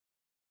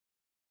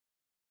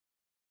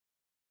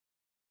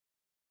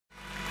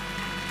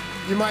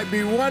You might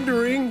be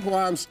wondering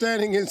why I'm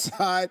standing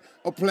inside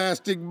a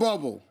plastic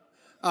bubble.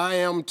 I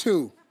am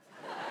too.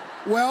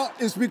 Well,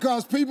 it's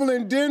because people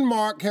in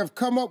Denmark have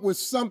come up with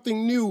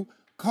something new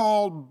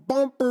called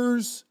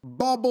Bumperz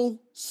bubble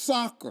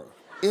soccer.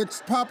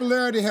 Its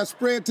popularity has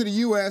spread to the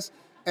U.S.,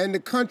 and the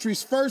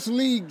country's first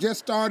league just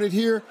started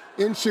here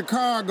in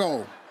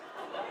Chicago.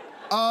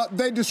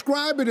 They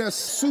describe it as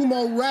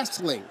sumo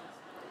wrestling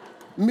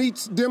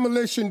meets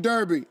demolition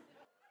derby.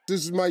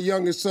 This is my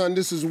youngest son.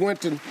 This is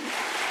Winton.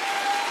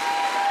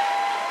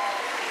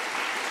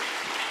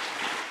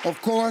 Of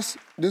course,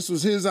 this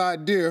was his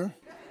idea.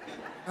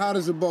 How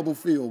does the bubble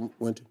feel,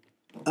 Winton?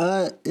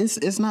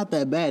 It's not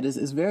that bad.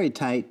 It's very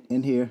tight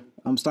in here.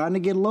 I'm starting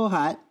to get a little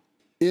hot.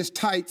 It's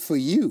tight for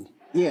you.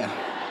 Yeah.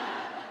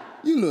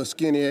 You little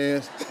skinny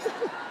ass.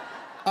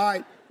 All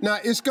right, now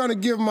it's gonna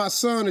give my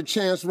son a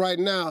chance right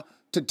now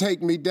to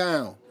take me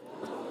down.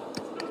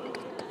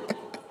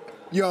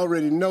 You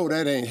already know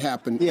that ain't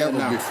happened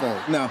ever before.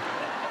 No.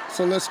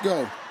 So let's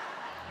go.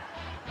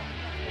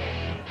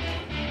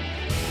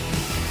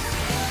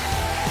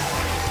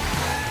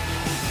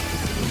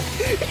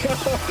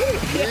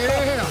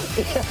 Yeah.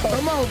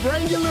 Come on,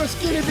 bring your little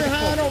skinny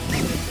behind over.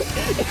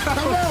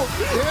 Come on,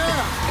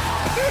 yeah.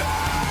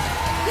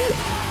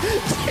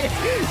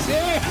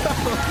 Yeah,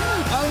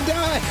 I'm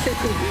done.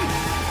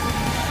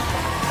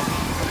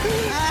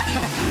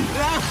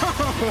 No.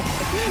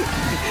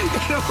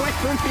 Get away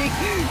from me.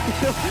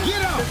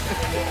 Get up.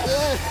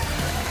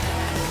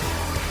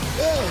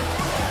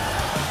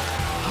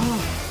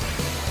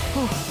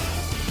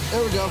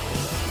 There we go.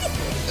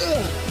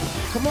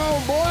 Come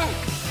on, boy.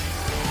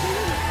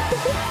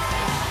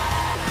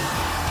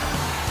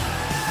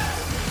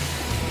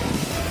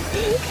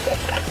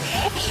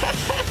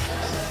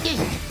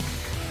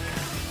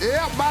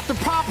 Yeah, about to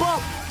pop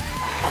up.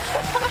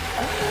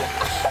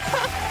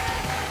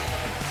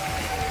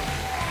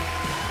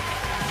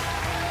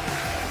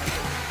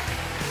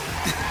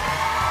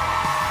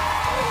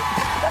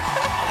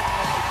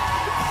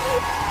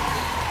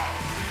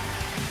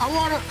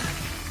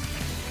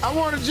 I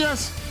wanna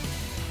just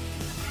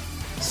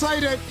say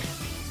that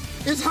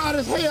it's hot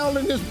as hell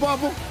in this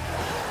bubble.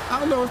 I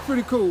don't know, it's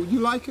pretty cool. You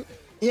like it?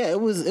 Yeah, it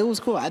was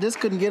cool. I just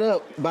couldn't get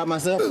up by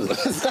myself.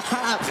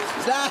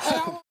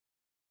 Stop.